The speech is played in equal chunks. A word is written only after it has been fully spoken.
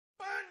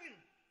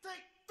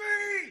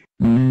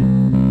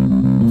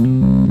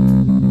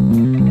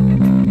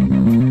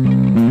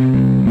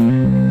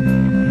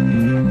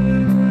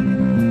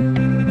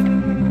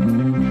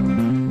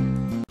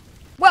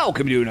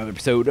Welcome to another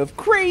episode of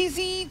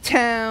Crazy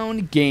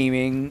Town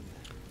Gaming.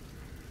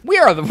 We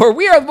are the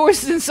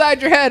voices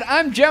inside your head.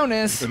 I'm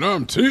Jonas. And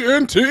I'm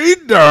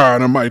TNT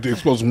Dinomight, the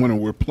explosive winner.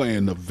 We're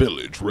playing The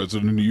Village,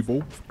 Resident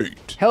Evil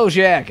 8. Hells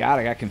yeah. God,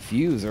 I got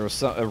confused. There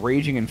was a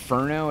raging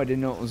inferno. I didn't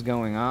know what was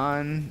going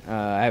on.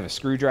 I have a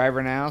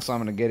screwdriver now, so I'm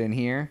going to get in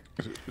here.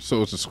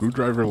 So is the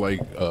screwdriver like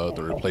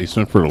the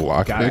replacement for the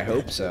lockpick? God, I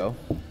hope so.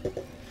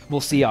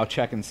 We'll see. I'll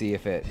check and see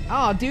if it...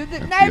 Oh, dude,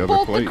 I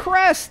bolt the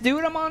crest,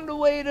 dude. I'm on the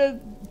way to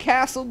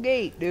Castle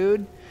Gate,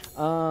 dude.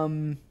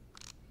 No,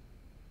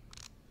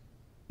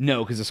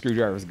 because the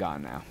screwdriver's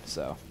gone now,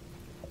 so...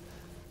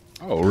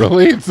 Oh,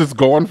 really? It's just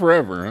gone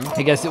forever, huh?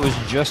 I guess it was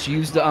just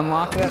used to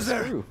unlock that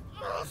screw.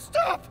 Oh,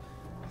 stop!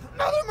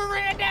 Mother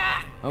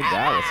Miranda! Oh,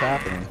 God, what's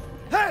happening?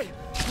 Hey!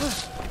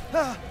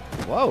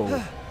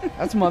 Whoa,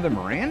 that's Mother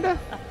Miranda?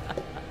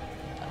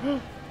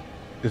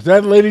 Is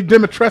that Lady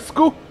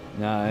Dimitrescu?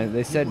 No,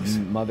 they said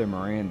Mother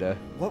Miranda.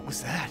 What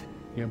was that?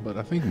 Yeah, but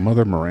I think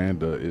Mother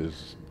Miranda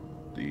is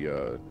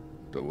the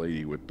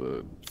lady with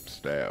the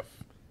staff.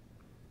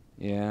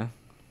 Yeah.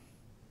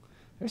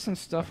 There's some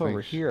stuff over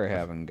here I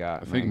haven't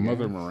got. I think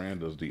Mother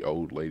Miranda's the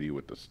old lady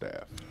with the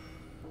staff.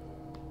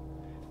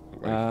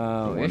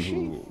 Oh, is she?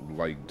 Who,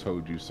 like,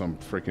 told you some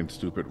freaking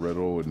stupid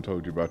riddle and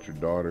told you about your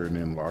daughter and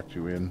then locked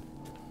you in.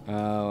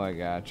 Oh, I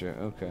gotcha.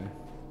 Okay.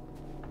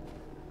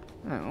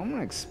 Alright, I'm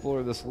gonna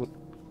explore this little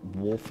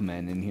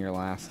wolfman in here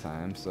last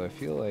time, so I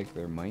feel like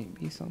there might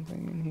be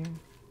something in here.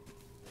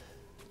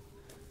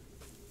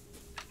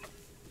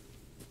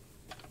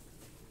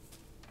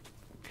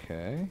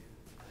 Okay.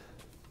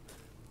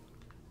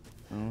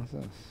 Oh, what's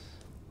this?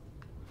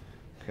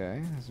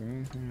 Okay, is there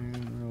anything I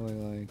didn't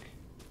really like?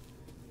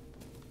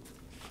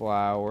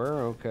 Flower,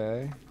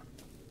 okay.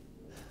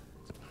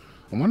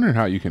 I'm wondering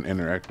how you can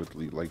interact with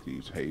like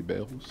these hay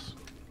bales.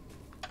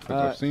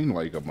 Because I've seen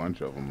like a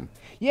bunch of them.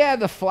 Yeah,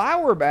 the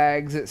flower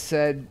bags. It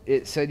said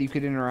you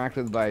could interact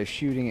with by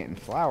shooting it, and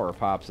flower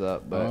pops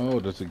up. But oh,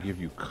 does it give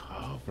you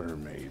cover?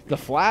 Maybe the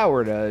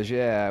flower does.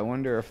 Yeah, I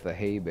wonder if the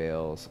hay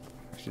bales.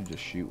 I should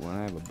just shoot one.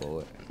 I have a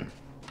bullet.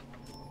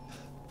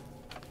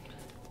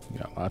 You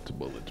got lots of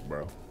bullets,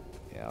 bro.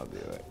 Yeah, I'll do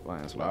it.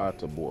 Might as well.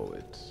 Lots of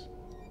bullets.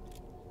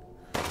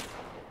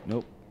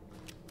 Nope,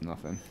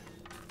 nothing.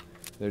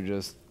 They're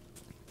just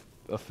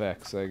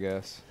effects, I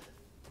guess.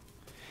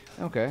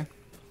 Okay.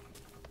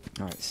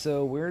 Alright,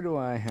 so where do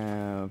I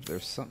have...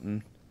 There's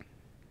something...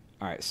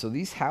 Alright, so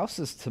these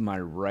houses to my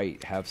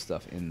right have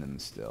stuff in them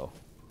still.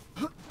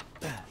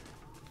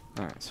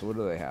 Alright, so what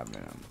do they have in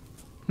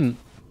them?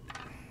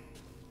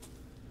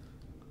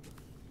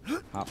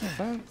 Hop the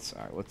fence.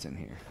 Alright, what's in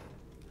here?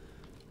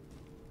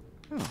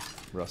 Oh,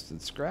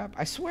 rusted scrap.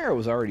 I swear it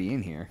was already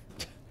in here.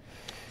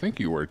 I think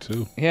you were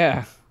too.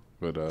 Yeah.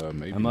 But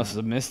maybe I must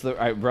have missed the...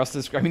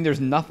 rusted scrap. I mean,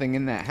 there's nothing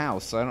in that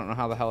house, so I don't know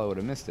how the hell I would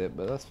have missed it,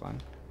 but that's fine.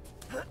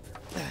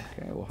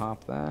 Okay, we'll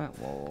hop that.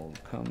 We'll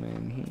come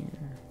in here.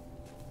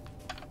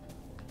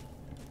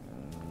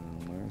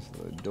 Where's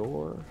the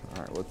door?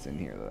 Alright, what's in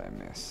here that I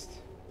missed?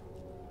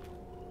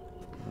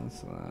 What's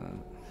that?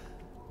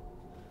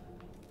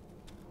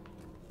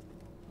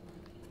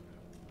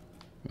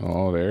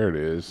 Oh, there it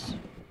is.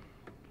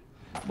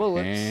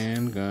 Bullets.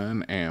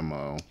 Handgun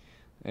ammo.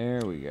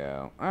 There we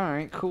go.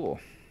 Alright, cool.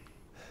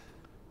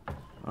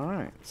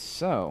 Alright,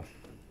 so...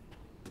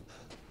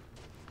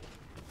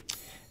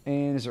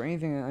 And is there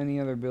anything in any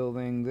other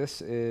building?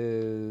 This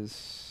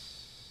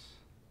is...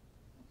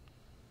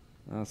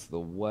 That's the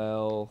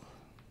well.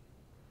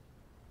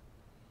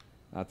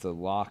 That's a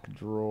lock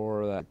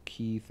drawer. That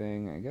key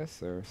thing. I guess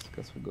we'll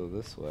go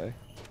this way.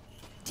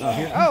 Oh,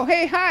 here. Oh,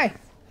 hey, hi!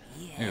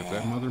 Yes. Hey, is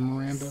that Mother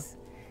Miranda?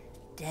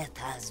 Death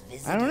has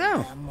visited I don't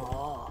know. them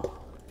all.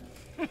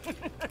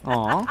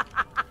 Aw.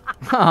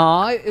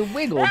 Aw, it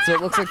wiggled so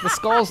it looks like the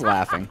skull's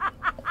laughing.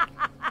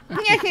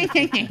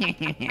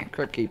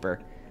 Quick keeper.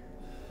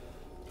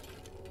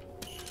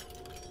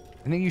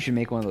 I think you should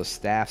make one of those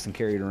staffs and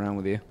carry it around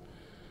with you.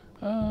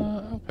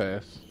 I'll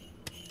pass.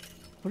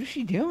 What is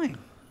she doing?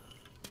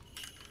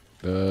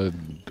 I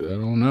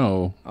don't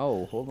know.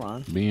 Oh, hold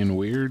on. Being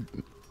weird.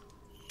 Is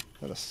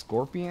that a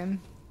scorpion?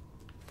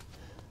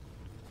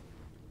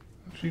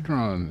 She's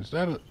drawing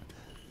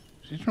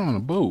a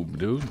boob,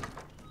 dude.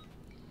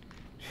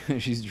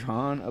 She's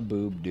drawn a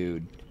boob,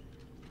 dude.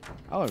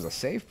 Oh, there's a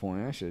save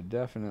point. I should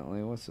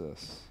definitely... What's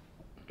this?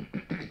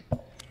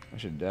 I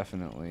should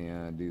definitely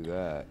do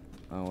that.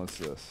 Oh, what's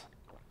this?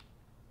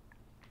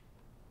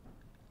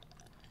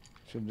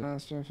 Should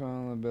master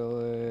found the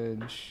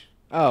village.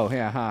 Oh,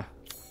 yeah, huh.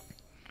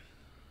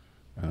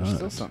 There's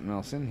still something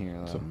else in here,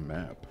 though. It's a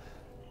map.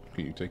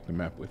 Can you take the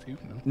map with you?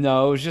 No.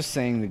 No, it was just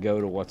saying to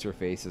go to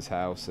what's-her-face's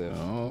house if...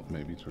 Oh,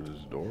 maybe through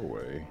this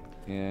doorway.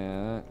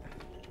 Yeah.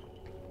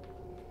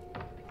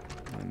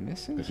 Am I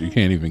missing Because you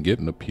can't even get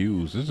in the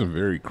pews. This is a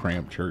very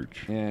cramped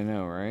church. Yeah, I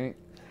know, right?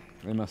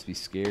 They must be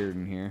scared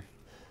in here.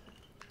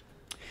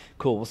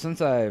 Cool. Well, since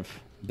I've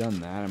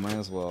done that, I might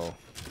as well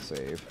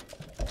save.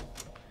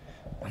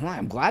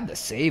 I'm glad the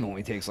save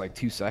only takes like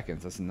 2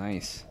 seconds. That's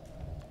nice.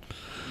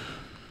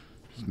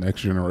 It's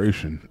next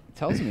generation. It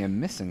tells me I'm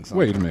missing something.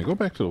 Wait a minute. Go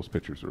back to those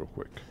pictures real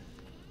quick.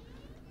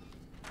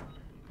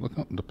 Look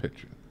up the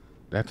picture.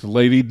 That's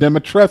Lady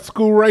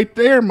Dimitrescu right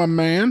there, my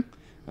man.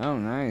 Oh,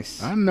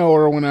 nice. I know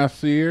her when I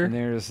see her. And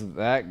there's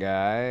that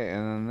guy,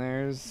 and then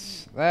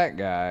there's that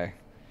guy.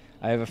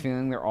 I have a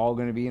feeling they're all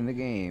going to be in the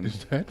game.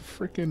 Is that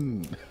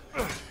freaking...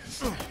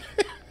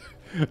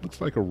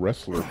 Looks like a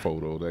wrestler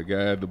photo. That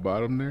guy at the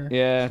bottom there.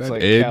 Yeah, it's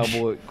like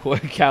Edge?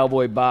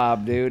 Cowboy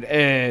Bob, dude.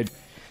 Ed.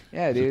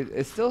 Yeah, dude.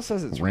 It still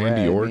says it's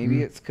Randy red. Orton?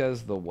 Maybe it's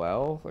because the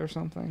well or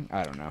something.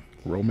 I don't know.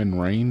 Roman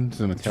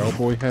Reigns in a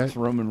cowboy hat. It's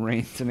Roman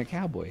Reigns in a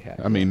cowboy hat.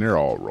 I mean, they're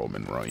all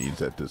Roman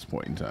Reigns at this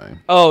point in time.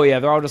 Oh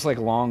yeah, they're all just like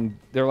long.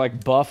 They're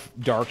like buff,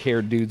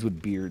 dark-haired dudes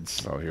with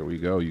beards. Oh, here we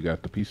go. You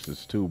got the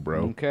pieces too,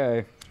 bro.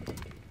 Okay.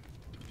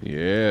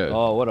 Yeah.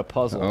 Oh, what a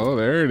puzzle. Oh,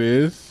 there it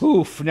is.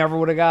 Oof, never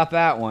would have got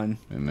that one.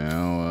 And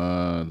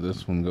now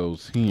this one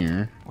goes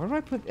here. Where do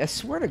I put... I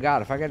swear to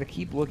God, if I got to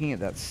keep looking at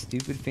that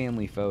stupid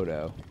family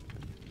photo.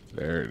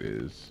 There it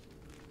is.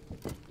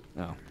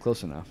 Oh,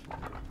 close enough.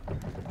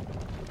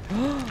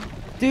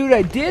 Dude,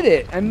 I did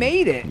it. I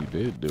made it. You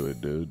did do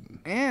it, dude.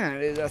 Yeah,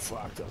 dude, that's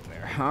locked up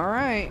there. All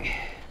right.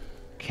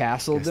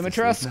 Castle Guess this was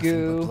nothing but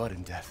Dimitrescu. blood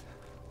and death.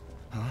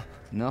 Huh?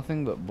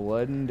 Nothing but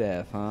blood and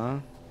death, huh?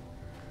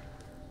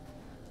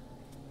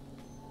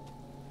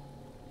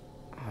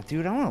 Oh,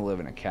 dude, I want to live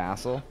in a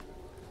castle.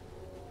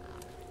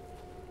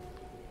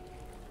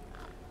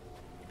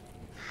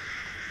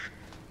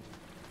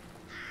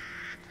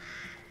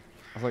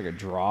 It's like a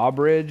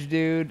drawbridge,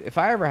 dude. If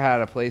I ever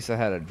had a place that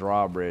had a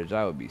drawbridge,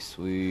 that would be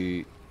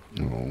sweet.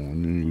 Oh,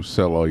 and then you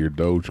sell all your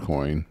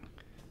Dogecoin.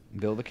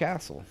 Build a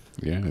castle.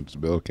 Yeah, it's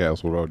build a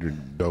castle with all your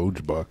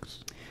Doge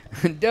bucks.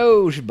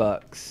 Doge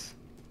bucks.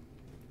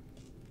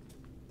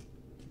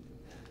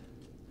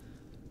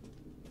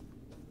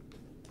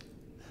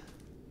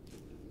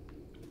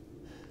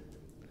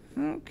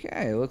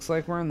 Okay, looks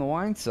like we're in the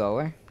wine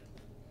cellar.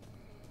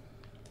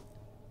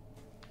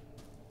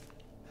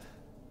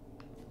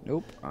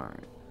 Nope.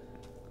 Alright.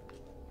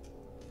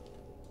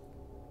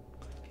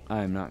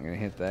 I'm not going to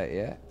hit that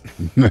yet.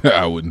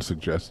 I wouldn't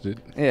suggest it.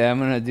 Yeah, I'm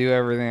going to do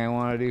everything I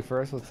want to do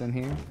first. What's in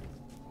here?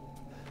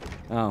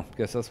 Oh,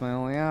 guess that's my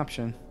only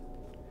option.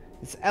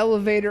 It's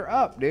elevator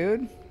up,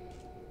 dude.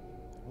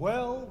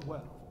 Well,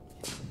 well.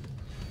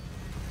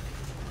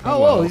 Oh,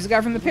 whoa, he's the guy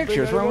from the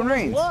pictures, Roman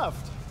Reigns.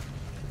 Left.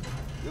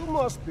 You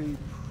must be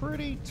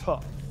pretty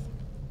tough.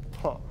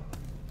 Huh.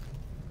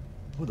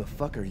 Who the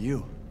fuck are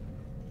you?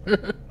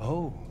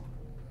 Oh,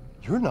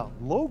 you're not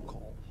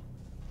local.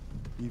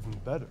 Even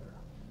better.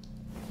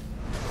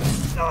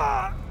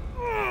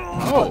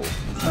 Oh,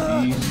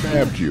 he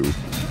stabbed you.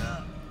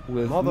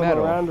 With Mother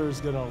metal. Miranda's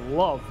gonna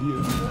love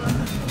you.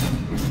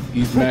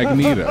 He's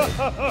Magneto.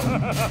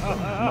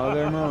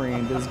 Mother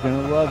Miranda's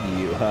gonna love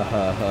you. Ha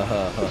ha ha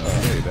ha ha.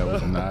 Hey, that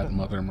was not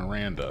Mother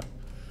Miranda.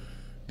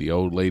 The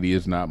old lady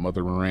is not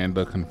Mother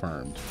Miranda,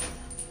 confirmed.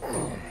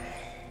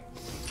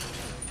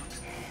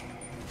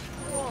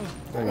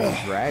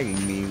 They're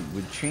dragging me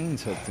with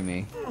chains hooked to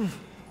me.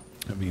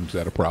 That means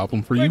that a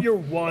problem for And you? you're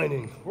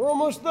whining. We're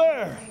almost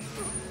there.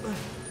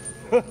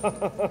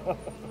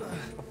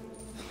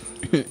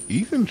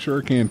 Ethan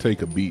sure can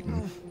take a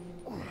beating.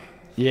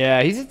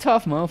 Yeah, he's a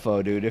tough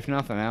mofo, dude, if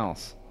nothing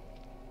else.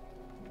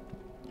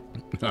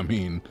 I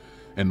mean,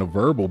 and the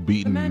verbal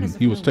beating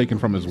he was taken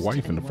from his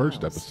wife in the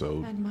first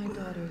episode. And my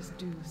daughters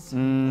do so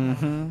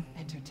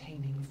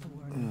entertaining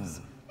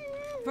foreigners.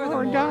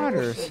 Our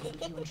daughters. I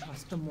hope you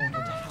entrust the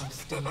mortal to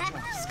House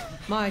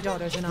Dimitrescu. My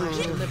daughters and I will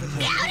deliver them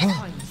to the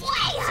finest.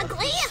 Way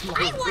ugly!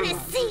 I want to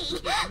see!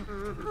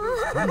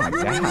 Oh my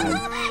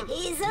God.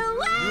 He's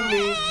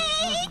away!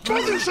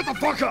 Brother, shut the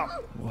fuck up!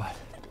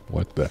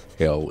 What the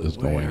hell is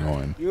going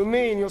on? You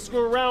mean you'll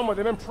screw around with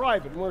him in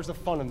private, and where's the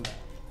fun in that?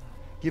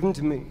 Give him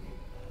to me,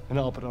 and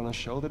I'll put on a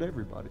show that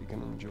everybody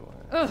can enjoy.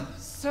 Ugh,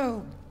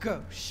 so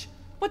gauche.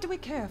 What do we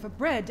care for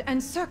bread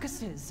and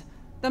circuses?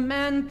 The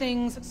man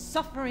thinks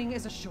suffering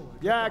is assured.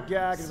 Yak,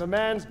 yak, if a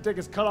man's dick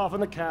is cut off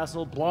in the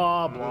castle,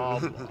 blah, blah,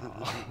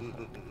 blah.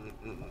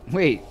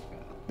 Wait,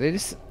 they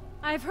just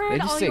I've heard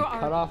all say your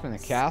cut off in a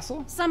arguments.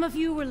 castle? Some of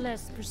you were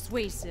less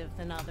persuasive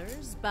than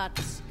others, but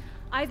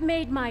I've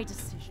made my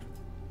decision.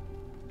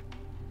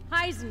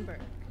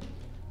 Heisenberg,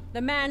 the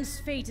man's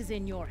fate is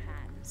in your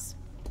hands.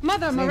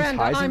 Mother name's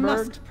Miranda, I Heisenberg?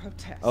 must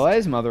protest. Oh, that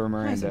is Mother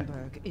Miranda.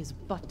 Heisenberg is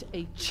but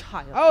a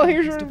child. Oh, and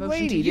here's his your devotion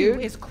lady, to you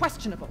dude. is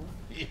questionable.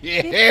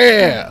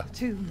 Yeah!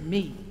 To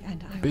me,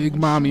 and I Big will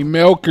mommy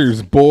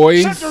milkers,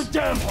 boys. Shut your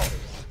damn hole!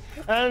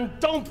 And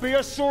don't be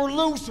a sore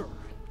loser!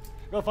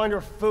 Go find your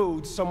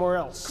food somewhere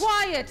else.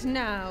 Quiet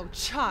now,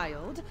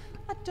 child.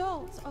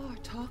 Adults are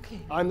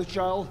talking. I'm the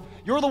child.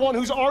 You're the one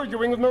who's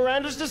arguing with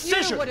Miranda's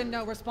decision. You wouldn't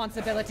know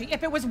responsibility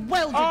if it was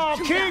welded Oh,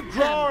 to keep that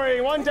hammer.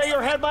 growing! One day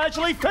your head might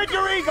actually fit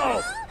your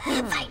ego!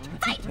 Fight!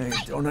 Hey,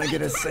 don't I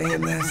get a say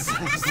in this?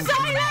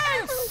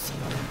 Silence!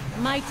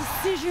 My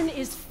decision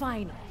is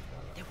final.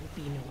 There will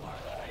be no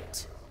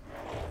argument.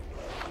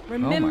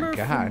 Remember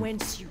God. from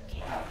whence you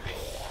came.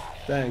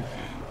 Thank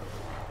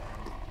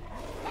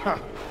you.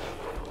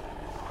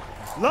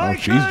 Oh,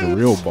 she's the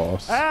real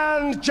boss.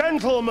 And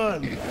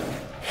gentlemen,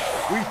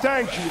 we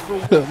thank you for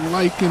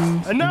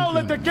Liking. and now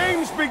let the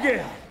games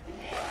begin.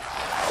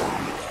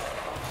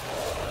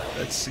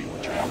 Let's see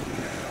what you're doing,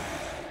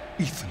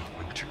 Ethan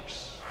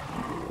Winters.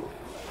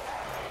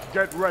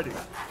 Get ready.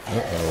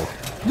 Uh-oh.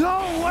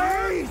 No,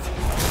 wait!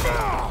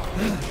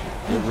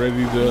 Get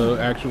ready to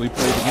actually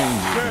play the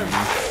game.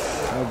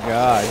 Oh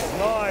God.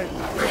 9,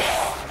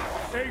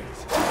 8,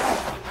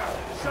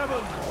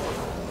 7,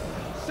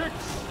 6,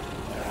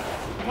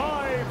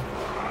 5,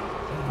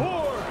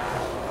 4,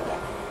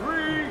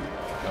 3,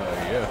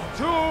 Yeah.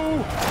 2,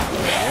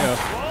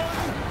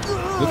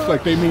 Yeah. Looks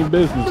like they mean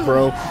business,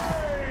 bro.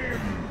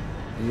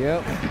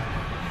 Yep.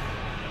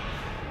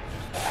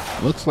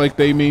 Looks like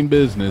they mean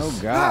business.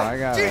 Oh God, I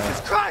got Jesus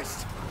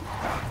Christ!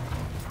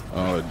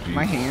 Oh, geez.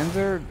 my hands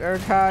are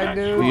tied,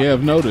 dude. Yeah,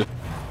 I've noticed.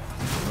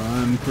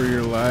 Run for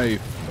your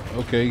life.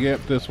 Okay, yep,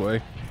 this way.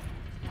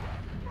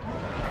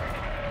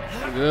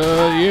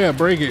 Yeah,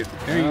 break it.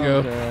 There you go.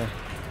 Okay.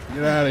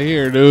 Get out of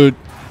here, dude.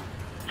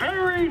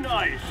 Very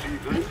nice,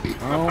 Ethan.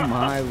 Oh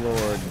my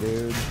lord,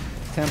 dude.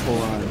 Temple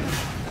Run.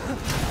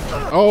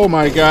 Oh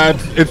my God,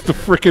 it's the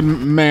freaking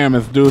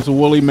mammoth, dude. It's a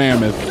woolly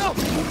mammoth.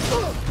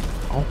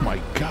 Oh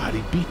my God,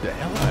 he beat the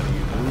hell out of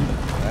you, dude.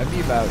 That'd be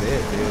about it,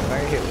 dude. If I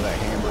get hit with a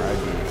hammer, I'd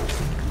be...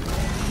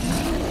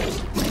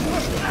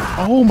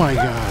 Oh my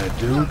God,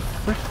 dude.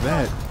 Frick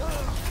that.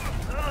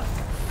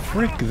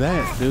 Frick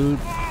that, dude.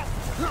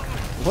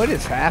 What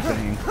is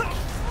happening?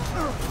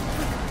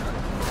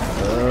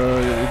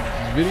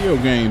 It's video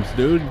games,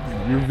 dude.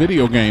 You're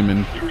video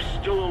gaming. You're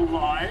still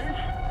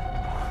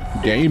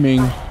alive?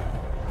 Gaming.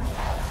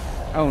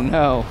 Oh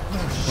no.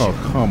 Oh,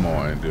 come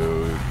on,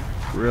 dude.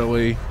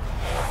 Really?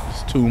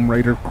 This Tomb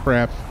Raider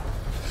crap.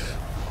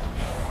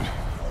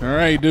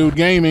 Alright, dude,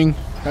 gaming.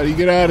 How do you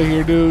get out of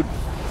here, dude?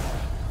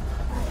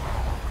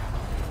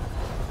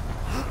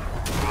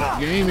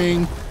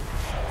 Gaming.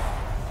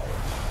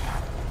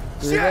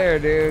 Through there,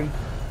 dude.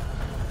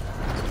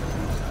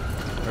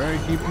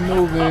 Alright, keep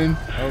moving.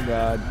 Oh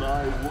God.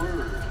 My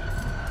word.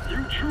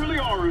 You truly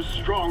are as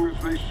strong as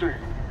they say.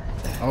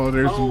 Oh,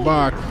 there's a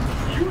box.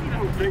 You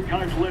didn't think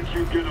I'd let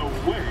you get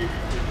away.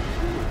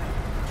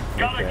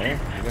 Gotta Okay,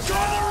 keep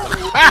Jonaas in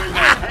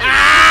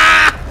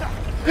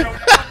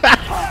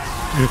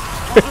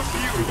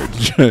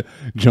the way.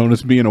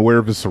 Jonas being aware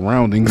of his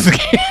surroundings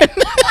again.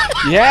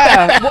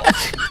 Yeah. Well,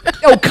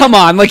 oh come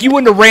on! Like you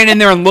wouldn't have ran in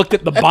there and looked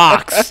at the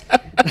box,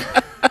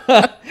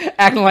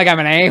 acting like I'm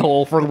an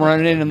a-hole for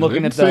running in and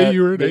looking at the. Say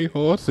you were an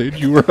a-hole. I said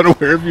you were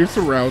unaware of your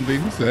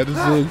surroundings. That is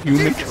a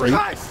human trait.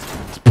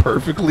 It's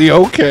perfectly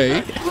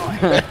okay.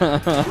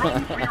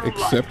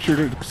 Accept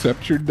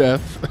your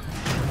death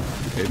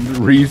and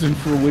the reason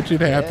for which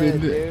it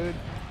happened. Yeah, dude.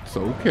 It's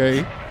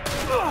okay.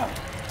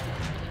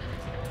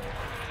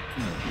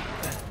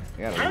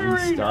 You gotta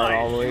restart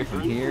all the way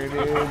from here,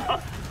 dude. I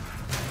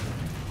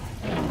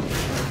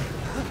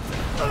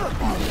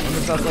wonder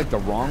if that's like the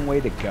wrong way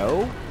to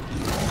go.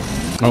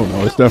 Oh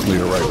no, it's definitely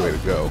the right way to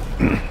go.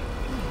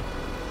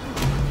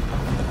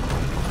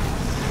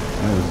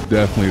 That is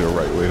definitely the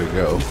right way to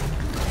go.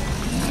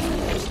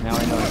 Now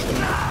I know I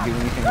shouldn't do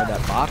anything with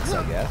that box,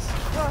 I guess.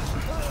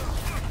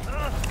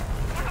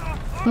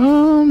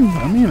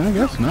 I mean, I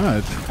guess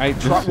not.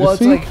 Well,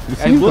 it's like I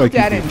seems looked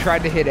like at you it and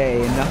tried to hit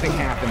A, and nothing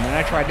happened. Then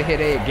I tried to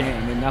hit A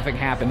again, and nothing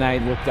happened. Then I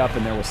looked up,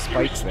 and there was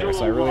spikes there,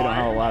 so I really don't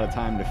have a lot of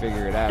time to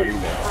figure it out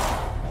either.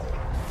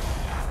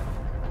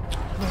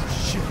 Oh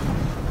shit.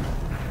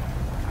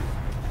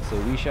 So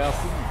we shall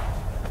see.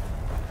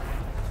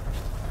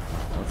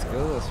 Let's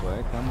go this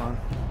way. Come on.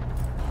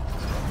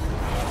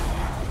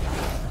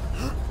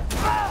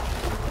 I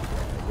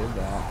did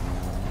that.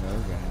 No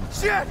again.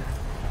 Shit!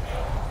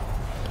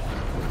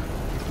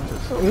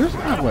 So there's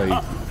not like. I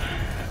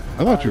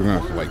thought you were gonna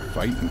have to like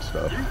fight and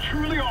stuff. You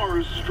truly are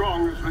as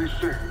strong as they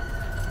say.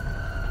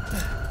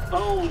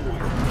 Oh,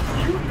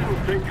 you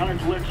didn't think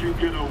I'd let you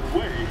get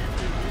away.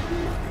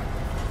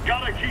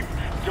 Gotta keep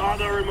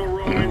Donna and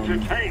Moreau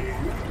entertained.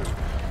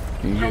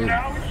 So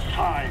now it's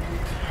time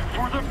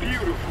for the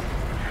beautiful,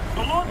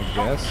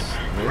 blood-soaked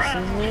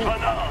grand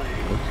finale.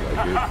 Looks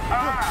like it.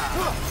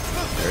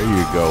 There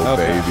you go,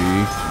 baby.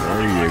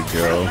 There you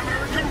go.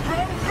 American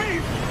ground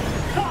beef.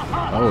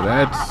 Oh,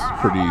 that's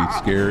pretty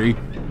scary.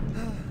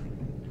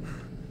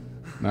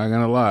 Not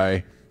gonna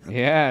lie.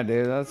 Yeah,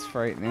 dude, that's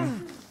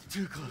frightening.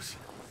 Too close.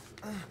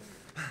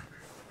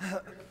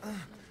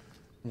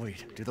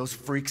 Wait, do those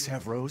freaks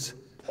have Rose?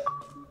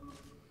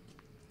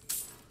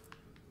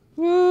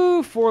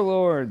 Woo, Four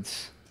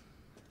Lords.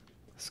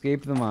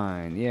 Escape the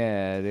mine.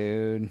 Yeah,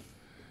 dude.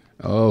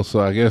 Oh, so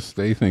I guess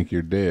they think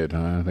you're dead,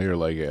 huh? They're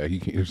like, yeah,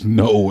 there's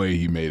no way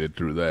he made it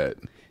through that.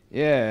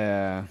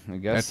 Yeah, I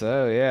guess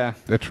so, yeah.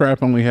 That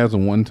trap only has a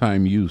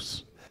one-time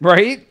use.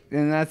 Right?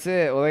 And that's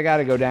it. Well, they got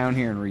to go down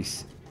here and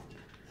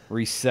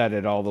reset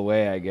it all the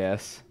way, I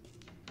guess.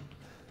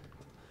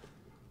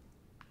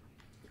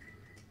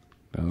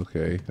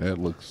 Okay, that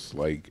looks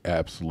like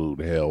absolute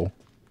hell.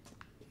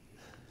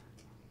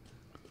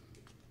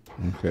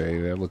 Okay,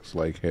 that looks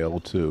like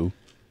hell too.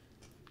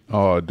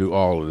 Oh, dude,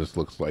 all of this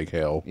looks like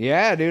hell.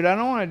 Yeah, dude, I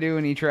don't want to do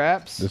any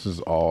traps. This is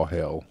all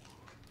hell.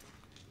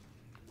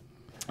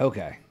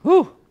 Okay.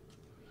 Whew.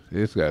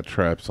 It's got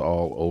traps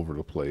all over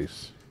the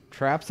place.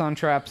 Traps on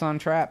traps on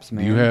traps,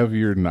 man. Do you have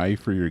your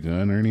knife or your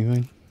gun or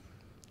anything?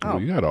 Oh.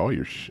 You got all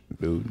your shit,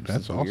 dude.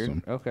 That's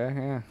awesome.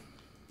 Okay,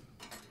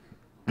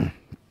 yeah.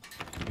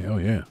 Hell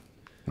yeah.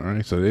 All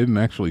right, so they didn't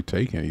actually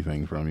take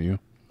anything from you.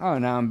 Oh,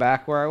 now I'm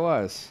back where I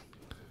was.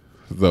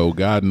 Though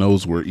God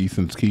knows where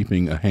Ethan's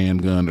keeping a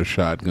handgun, a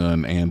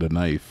shotgun, and a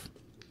knife.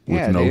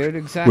 Yeah, dude,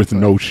 exactly. With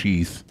no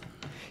sheath.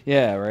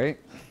 Yeah, right?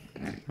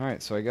 All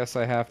right, so I guess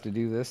I have to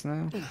do this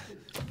now?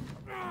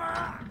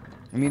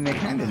 I mean, they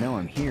kind of know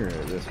I'm here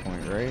at this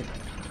point, right?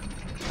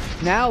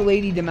 Now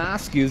Lady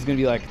Damascus is going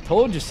to be like,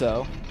 told you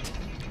so.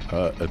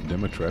 A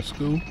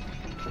Dimitrescu?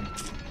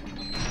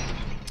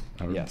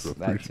 Yes,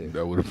 that too.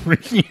 I would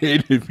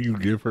appreciate if you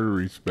give her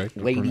respect.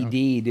 Lady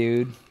D,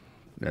 dude.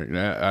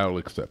 I'll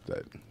accept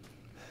that.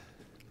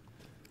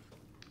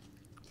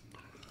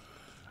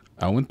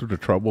 I went through the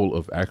trouble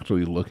of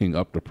actually looking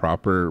up the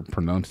proper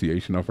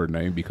pronunciation of her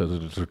name because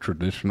it is a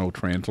traditional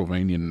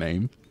Transylvanian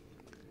name.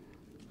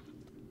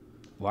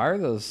 Why are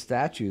those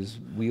statues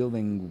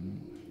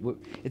wielding...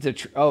 It's a...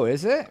 Oh,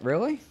 is it?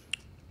 Really?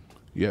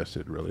 Yes,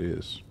 it really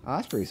is. Oh,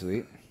 that's pretty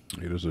sweet.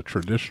 It is a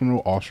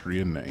traditional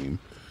Austrian name.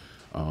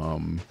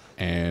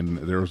 And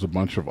there was a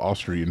bunch of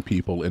Austrian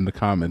people in the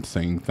comments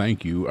saying,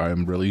 thank you.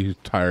 I'm really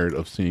tired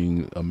of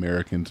seeing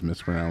Americans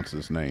mispronounce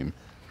this name.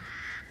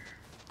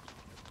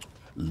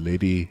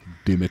 Lady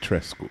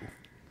Dimitrescu.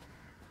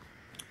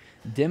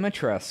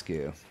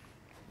 Dimitrescu.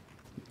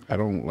 I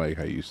don't like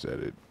how you said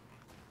it.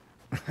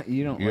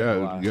 You don't like a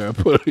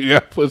lot. You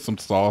gotta put some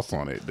sauce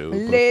on it, dude.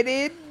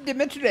 Lady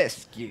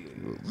Dimitrescu.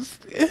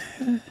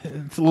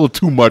 It's a little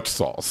too much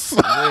sauce.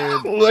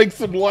 Like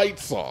some light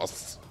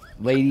sauce.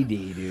 Lady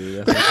D,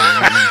 dude.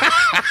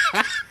 That's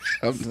what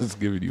I'm just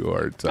giving you a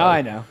hard time. oh,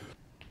 I know.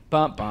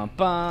 Bum, bum,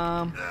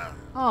 bum.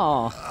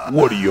 Aw.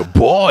 What are you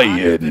buying?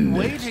 I've been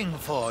waiting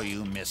for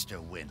you,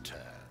 Mr. Winters.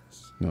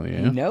 Oh, He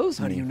yeah? knows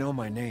me. How do you know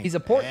my name? He's a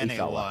portly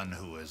fella.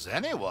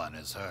 Anyone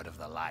has heard of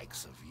the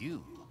likes of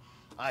you.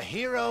 A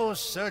hero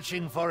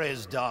searching for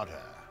his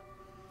daughter.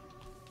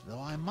 Though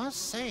I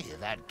must say,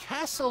 that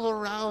castle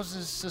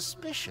arouses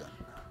suspicion.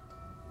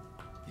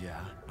 Yeah,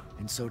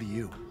 and so do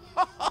you.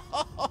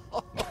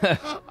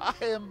 I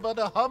am but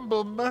a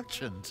humble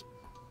merchant.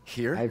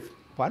 Here?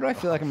 Why do I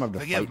feel like I'm going to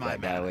Forgive fight my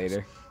that guy manners.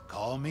 later?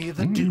 Call me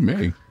the You Duke.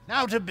 may.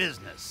 Now to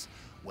business.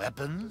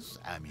 Weapons,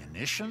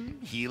 ammunition,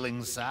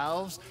 healing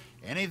salves,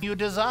 anything you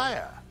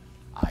desire,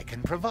 I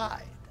can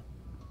provide.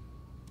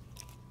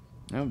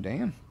 Oh,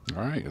 damn.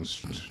 All right,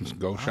 let's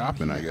go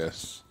shopping, I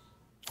guess.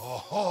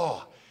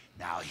 Oh,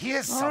 now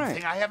here's All right.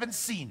 something I haven't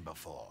seen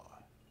before.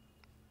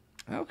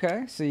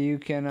 Okay, so you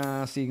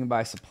can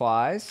buy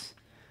supplies.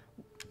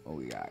 What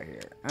we got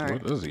here? All right.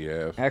 What does he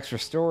have? Extra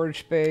storage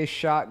space,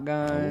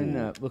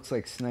 shotgun, looks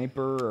like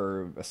sniper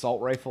or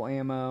assault rifle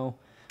ammo,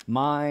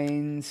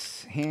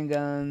 mines,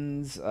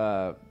 handguns.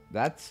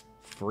 That's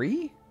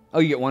free? Oh,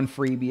 you get one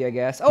freebie, I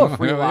guess. Oh, a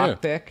free hell yeah.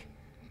 lockpick.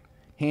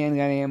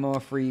 Handgun ammo, a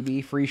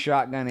freebie. Free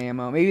shotgun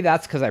ammo. Maybe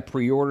that's because I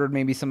pre-ordered.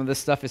 Maybe some of this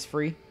stuff is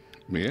free.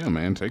 Yeah,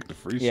 man, take the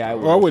free Yeah, stuff. I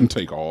Well, I would. wouldn't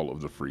take all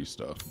of the free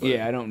stuff. But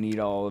Yeah, I don't need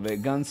all of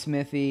it.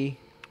 Gunsmithy.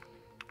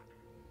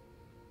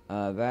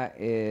 That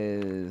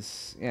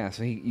is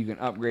So you can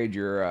upgrade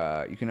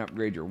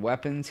your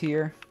weapons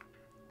here.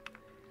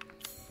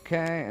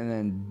 Okay, and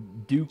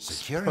then Duke's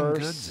Securing purse.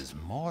 goods is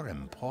more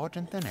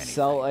important than anything.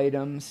 Sell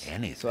items.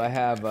 Anything. So I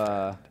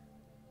have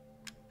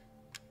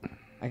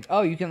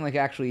oh, you can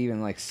actually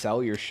even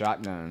sell your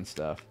shotgun and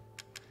stuff.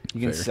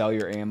 You can Fair. sell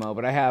your ammo,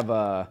 but I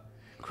have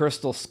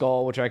Crystal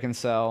Skull, which I can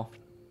sell.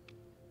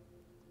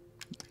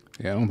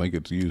 Yeah, I don't think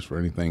it's used for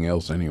anything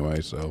else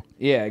anyway, so.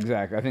 Yeah,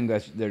 exactly. I think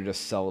they're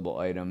just sellable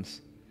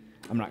items.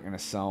 I'm not gonna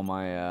sell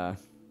my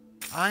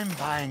I'm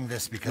buying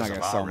this I'm because not of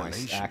gonna our sell my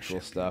relationship. actual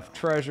stuff.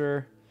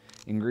 Treasure,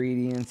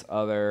 ingredients,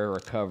 other,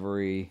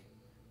 recovery,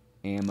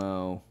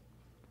 ammo,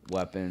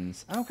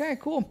 weapons. Okay,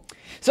 cool.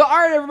 So, all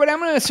right, everybody, I'm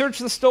going to search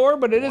the store,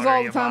 but it is What are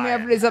all the you time we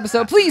have for buying? today's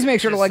episode. Please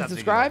make sure to Just like and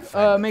something an subscribe. old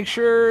friend Make of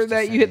sure mine that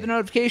used to you hit say. the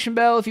notification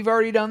bell if you've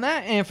already done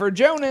that. And for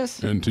Jonas,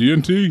 And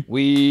TNT.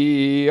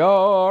 we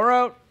are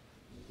out.